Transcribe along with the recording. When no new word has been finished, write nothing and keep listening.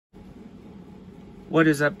What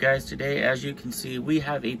is up, guys? Today, as you can see, we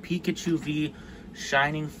have a Pikachu V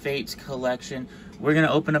Shining Fates collection. We're going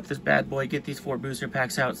to open up this bad boy, get these 4 booster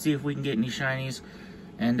packs out, see if we can get any shinies,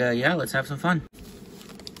 and yeah, let's have some fun.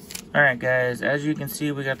 Alright guys, as you can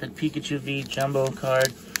see, we got the Pikachu V Jumbo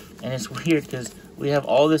card, and it's weird because we have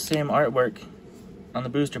all the same artwork on the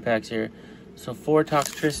booster packs here. So 4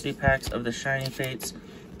 Toxtricity packs of the Shiny Fates,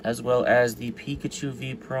 as well as the Pikachu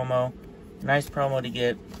V promo. Nice promo to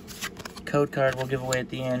get. Code card we'll give away at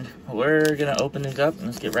the end. We're gonna open these up and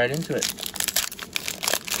let's get right into it.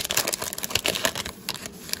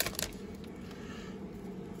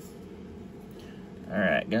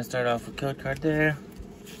 Alright, gonna start off with code card there.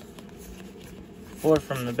 4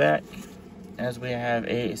 from the back, as we have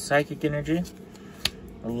a Psychic Energy,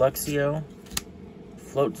 a Luxio,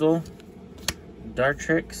 Floatzel,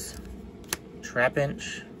 Dartrix,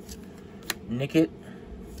 Trapinch, Nickit,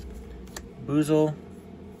 Boozle,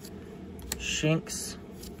 Shinx,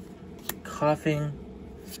 Coughing,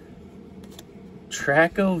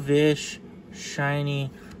 Tracovish Shiny,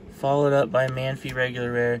 followed up by Manphy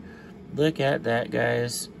Regular Rare. Look at that,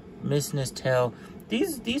 guys. Missing his tail.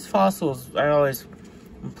 These fossils,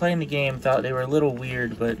 when playing the game, thought they were a little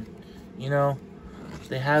weird, but, you know,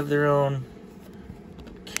 they have their own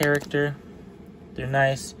character. They're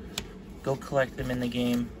nice. Go collect them in the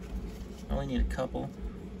game. I only need a couple.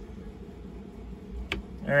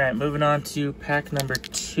 Alright, moving on to pack number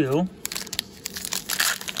 2.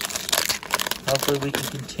 Hopefully we can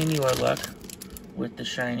continue our luck with the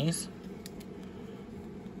shinies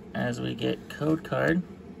as we get code card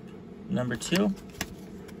number 2.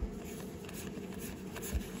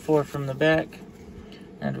 4 from the back,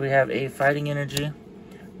 and we have a Fighting Energy,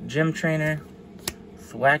 Gym Trainer,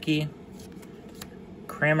 Thwackey,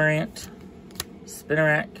 Cramorant,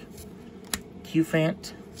 Spinarak,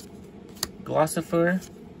 Cufant, Glossifer,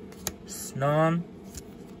 Snom,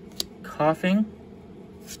 Coughing,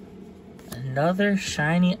 another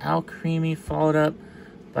shiny Alcremie, followed up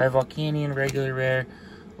by Volcanion Regular Rare.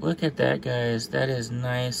 Look at that, guys. That is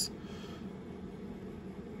nice.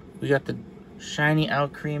 We got the shiny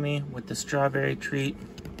Alcremie with the strawberry treat.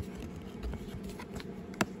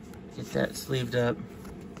 Get that sleeved up.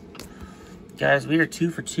 Guys, we are 2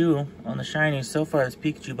 for 2 on the shinies. So far, this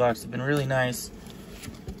Pikachu box has been really nice.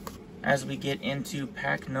 As we get into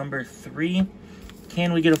pack number 3,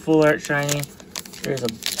 can we get a full art shiny? There's a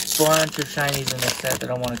bunch of shinies in this set that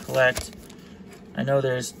I want to collect. I know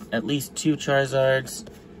there's at least 2 Charizards.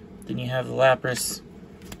 Then you have the Lapras.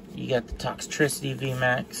 You got the Toxtricity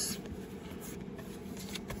VMAX.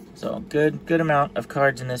 So good amount of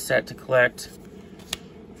cards in this set to collect.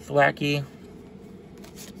 Thwackey,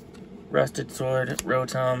 Rusted Sword,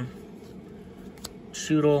 Rotom,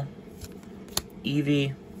 Choodle,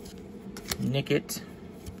 Eevee, Nickit,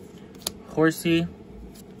 Horsey,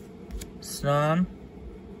 Snom,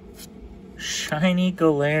 shiny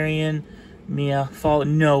Galarian Meowth.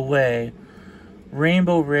 No way.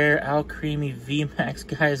 Rainbow Rare Alcremie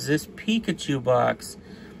VMAX. Guys, this Pikachu box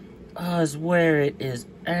is where it is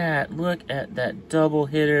at. Look at that double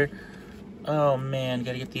hitter. Oh man,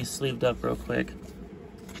 gotta get these sleeved up real quick.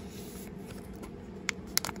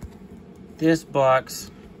 This box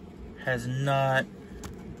has not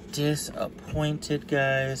disappointed,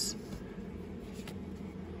 guys.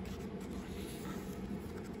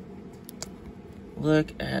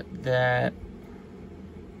 Look at that.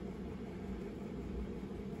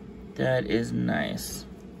 That is nice.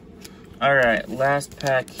 Alright, last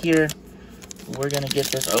pack here. We're gonna get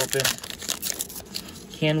this open.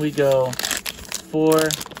 Can we go 4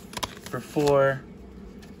 for 4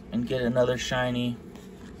 and get another shiny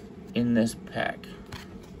in this pack?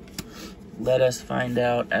 Let us find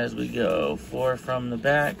out as we go. 4 from the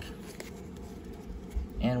back.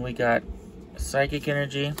 And we got Psychic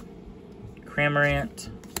Energy, Cramorant,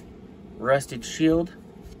 Rusted Shield,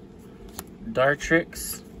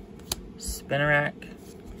 Dartrix, Spinarak,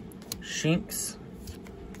 Shinx,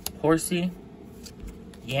 Horsey,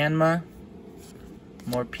 Yanma,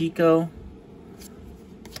 Morpeko,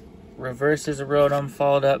 reverses a Rotom,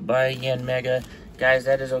 followed up by Yanmega. Guys,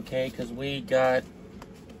 that is okay because we got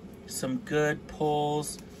some good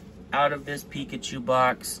pulls out of this Pikachu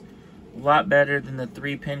box. A lot better than the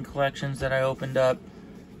 3-pin collections that I opened up.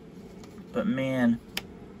 But man,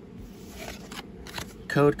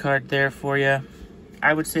 code card there for you.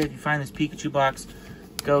 I would say if you find this Pikachu box,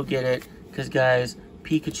 go get it. Because guys,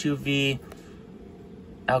 Pikachu V,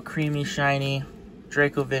 Alcremie Shiny,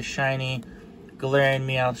 Dracovish Shiny, Galarian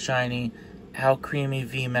Meowth Shiny, Alcremie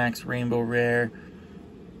VMAX Rainbow Rare.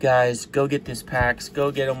 Guys, go get these packs. Go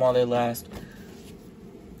get them while they last.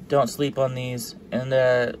 Don't sleep on these. And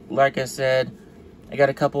like I said, I got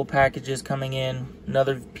a couple packages coming in,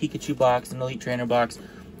 another Pikachu box, an Elite Trainer box.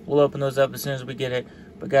 We'll open those up as soon as we get it.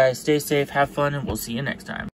 But guys, stay safe, have fun, and we'll see you next time.